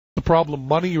problem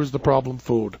money or is the problem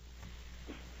food?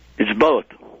 It's both.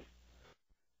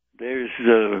 There's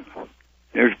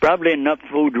probably enough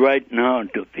food right now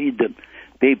to feed the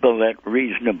people at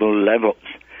reasonable levels,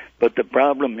 but the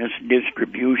problem is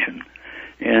distribution.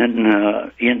 And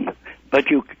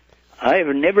I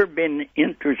have never been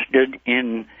interested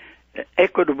in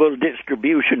equitable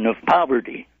distribution of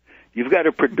poverty. You've got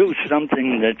to produce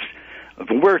something that's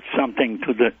worth something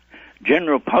to the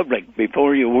general public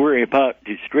before you worry about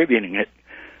distributing it.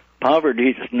 Poverty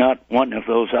is not one of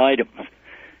those items.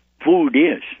 Food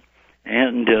is.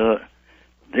 And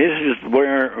this is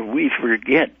where we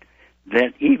forget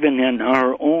that even in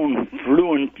our own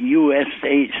fluent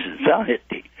USA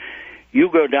society, you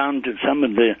go down to some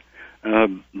of the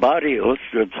barrios,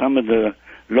 of some of the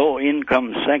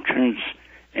low-income sections,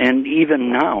 and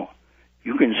even now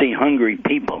you can see hungry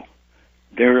people.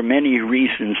 There are many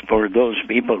reasons for those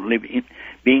people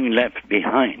being left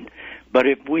behind. But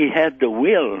if we had the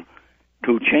will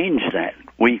to change that,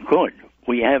 we could.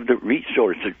 We have the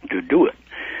resources to do it.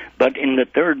 But in the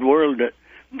third world,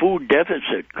 food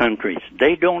deficit countries,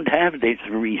 they don't have these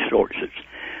resources.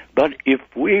 But if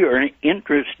we are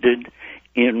interested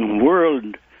in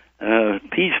world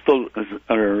peaceful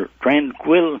or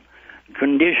tranquil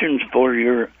conditions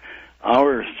for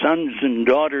our sons and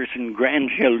daughters and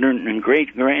grandchildren and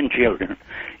great-grandchildren,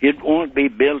 it won't be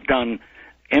built on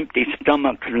empty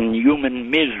stomachs and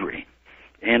human misery.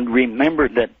 And remember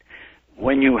that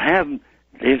when you have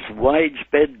this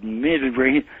widespread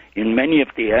misery in many of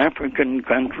the African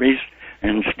countries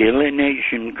and still in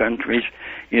Asian countries,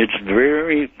 it's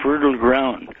very fertile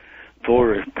ground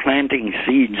for planting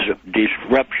seeds of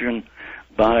disruption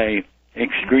by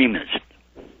extremists.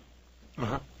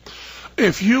 Uh-huh.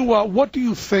 If you, what do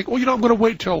you think? Well, I'm going to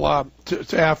wait till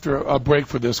after a break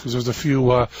for this because there's a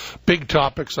few big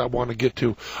topics I want to get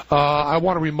to. I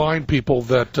want to remind people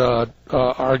that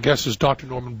our guest is Dr.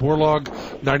 Norman Borlaug,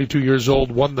 92 years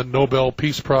old, won the Nobel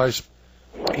Peace Prize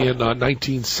in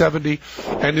 1970,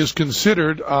 and is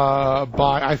considered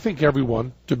by, I think,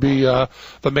 everyone to be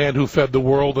the man who fed the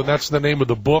world, and that's the name of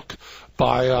the book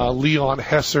by Leon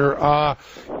Hesser.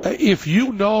 If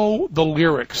you know the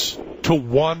lyrics to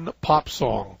one pop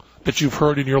song that you've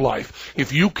heard in your life,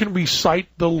 if you can recite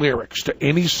the lyrics to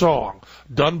any song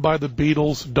done by the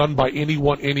Beatles, done by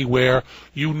anyone, anywhere,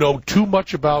 you know too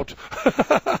much about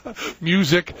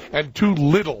music and too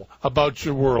little about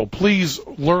your world. Please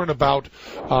learn about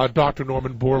Dr.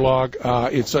 Norman Borlaug.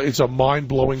 It's a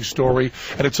mind-blowing story,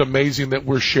 and it's amazing that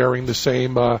we're sharing the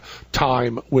same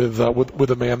time with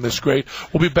a man this great.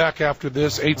 We'll be back after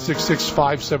this,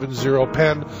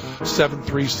 866-570-PEN,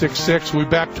 7366. We'll be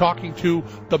back talking to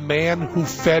the man who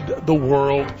fed the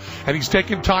world, and he's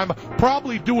taking time,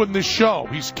 probably doing this show.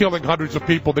 He's killing hundreds of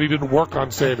people that he didn't work on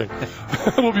saving.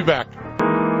 We'll be back.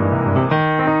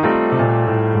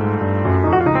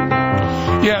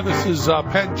 Yeah, this is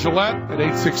Penn Jillette at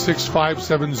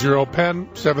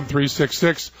 866-570-PEN,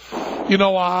 7366.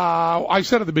 I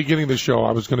said at the beginning of the show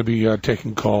I was going to be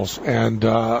taking calls, and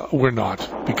we're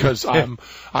not, because I'm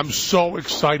so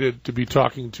excited to be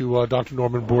talking to Dr.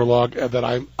 Norman Borlaug that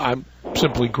I'm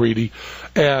simply greedy.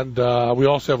 And we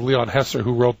also have Leon Hesser,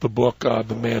 who wrote the book,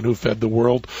 The Man Who Fed the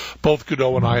World. Both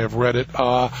Godot and I have read it.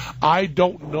 I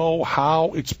don't know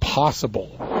how it's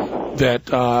possible that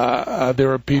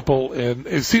there are people, and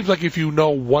it seems like if you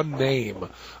know one name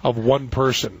of one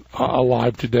person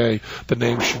alive today, the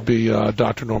name should be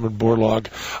Dr. Norman Borlaug.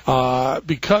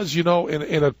 Because,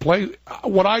 in a place,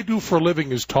 what I do for a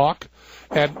living is talk,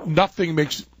 and nothing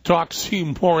makes talk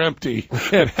seem more empty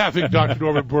than having Dr.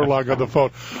 Norman Borlaug on the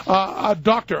phone.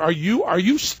 Doctor, are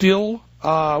you still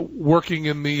working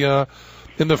in the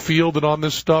field and on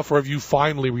this stuff, or have you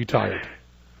finally retired?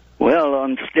 Well,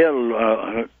 I'm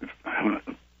still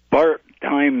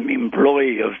part-time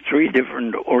employee of 3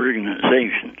 different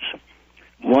organizations.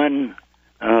 One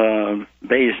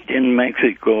based in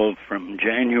Mexico from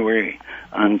January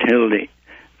until the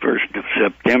 1st of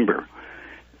September.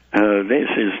 This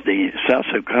is the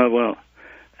Sasakawa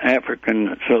African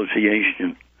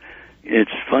Association.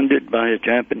 It's funded by a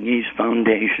Japanese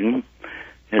foundation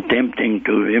attempting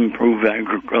to improve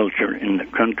agriculture in the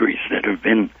countries that have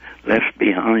been left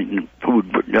behind in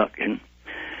food production.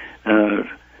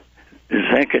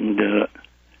 Second,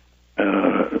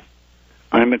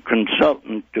 I'm a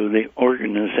consultant to the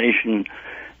organization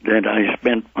that I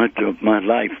spent much of my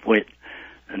life with,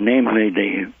 namely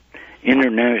the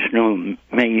International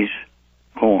Maize,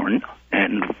 Corn,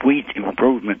 and Wheat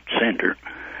Improvement Center,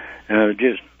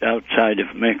 just outside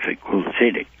of Mexico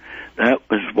City. That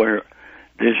was where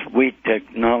this wheat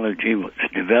technology was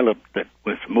developed that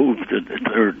was moved to the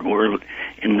third world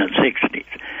in the 60s.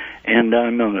 and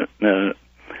I'm a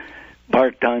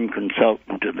part-time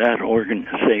consultant to that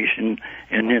organization.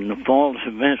 And in the fall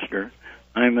semester,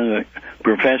 I'm a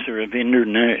professor of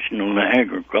international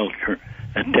agriculture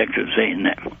at Texas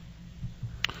A&M.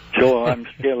 So I'm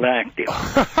still active.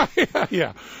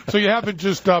 Yeah. So you haven't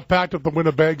just packed up the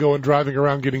Winnebago and driving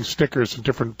around getting stickers at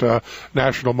different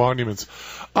national monuments.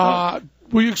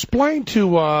 Will you explain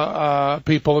to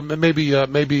people, and maybe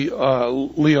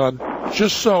Leon,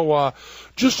 just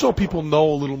so people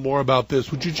know a little more about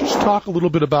this, would you just talk a little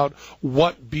bit about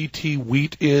what BT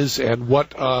wheat is and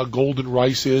what golden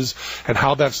rice is and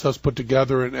how that stuff's put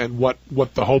together and what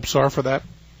the hopes are for that?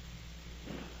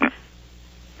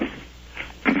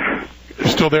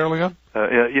 Still there, Leon?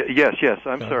 Yes.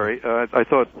 I'm sorry. I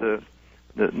thought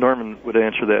that Norman would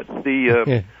answer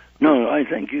that. No, I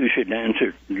think you should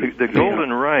answer. The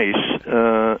golden rice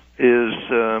is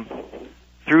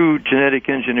through genetic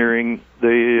engineering.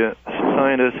 The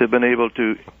scientists have been able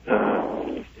to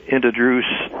introduce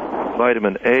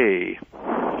vitamin A,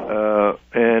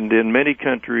 and in many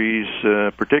countries,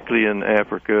 particularly in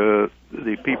Africa,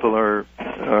 the people are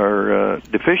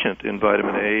deficient in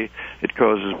vitamin A. It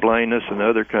causes blindness and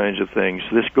other kinds of things.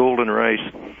 This golden rice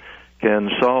can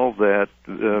solve that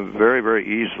very,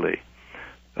 very easily.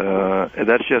 And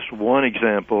that's just one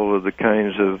example of the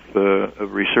kinds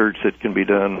of research that can be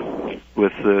done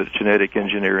with genetic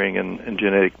engineering and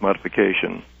genetic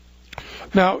modification.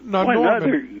 Now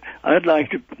Norman, I'd like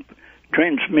to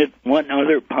transmit one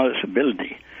other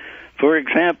possibility. For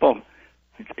example,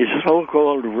 is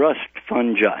so-called rust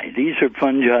fungi. These are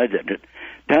fungi that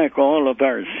attack all of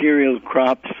our cereal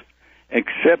crops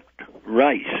except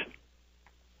rice.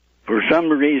 For some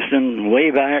reason,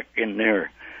 way back in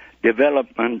their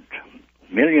development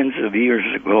millions of years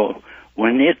ago,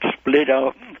 when it split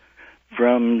off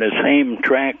from the same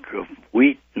track of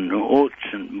wheat and oats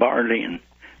and barley and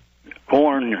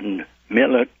corn and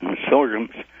millet and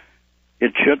sorghums,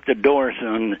 it shut the doors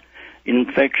on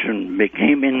infection,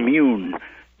 became immune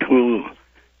to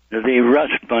the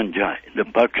rust fungi, the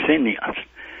Buccinias.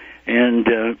 And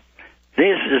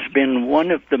this has been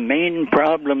one of the main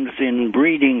problems in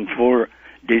breeding for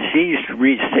disease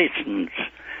resistance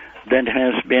that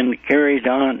has been carried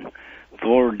on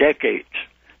for decades.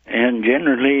 And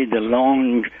generally the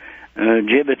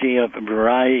longevity of a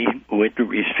variety with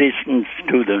resistance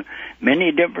to the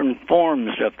many different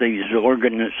forms of these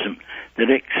organisms that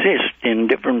exist in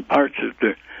different parts of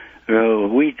the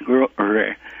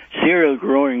cereal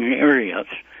growing areas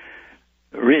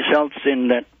results in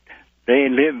that they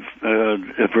live,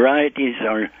 the varieties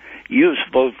are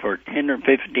useful for 10 or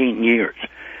 15 years.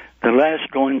 The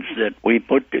last ones that we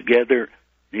put together,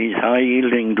 these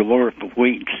high-yielding dwarf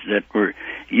wheats that were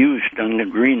used on the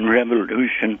Green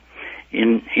Revolution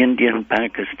in India and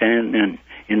Pakistan and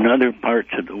in other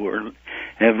parts of the world,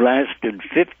 have lasted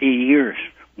 50 years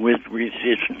with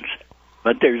resistance.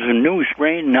 But there's a new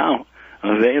strain now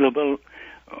available,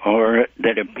 or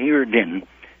that appeared in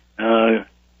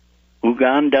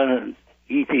Uganda,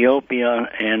 Ethiopia,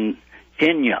 and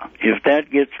Kenya. If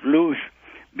that gets loose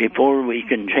before we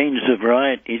can change the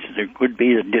varieties, there could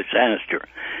be a disaster.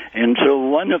 And so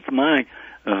one of my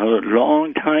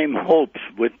long-time hopes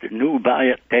with the new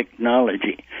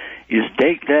biotechnology is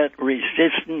take that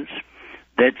resistance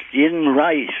that's in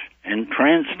rice and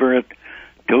transfer it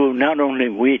to not only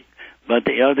wheat, but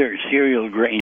the other cereal grains.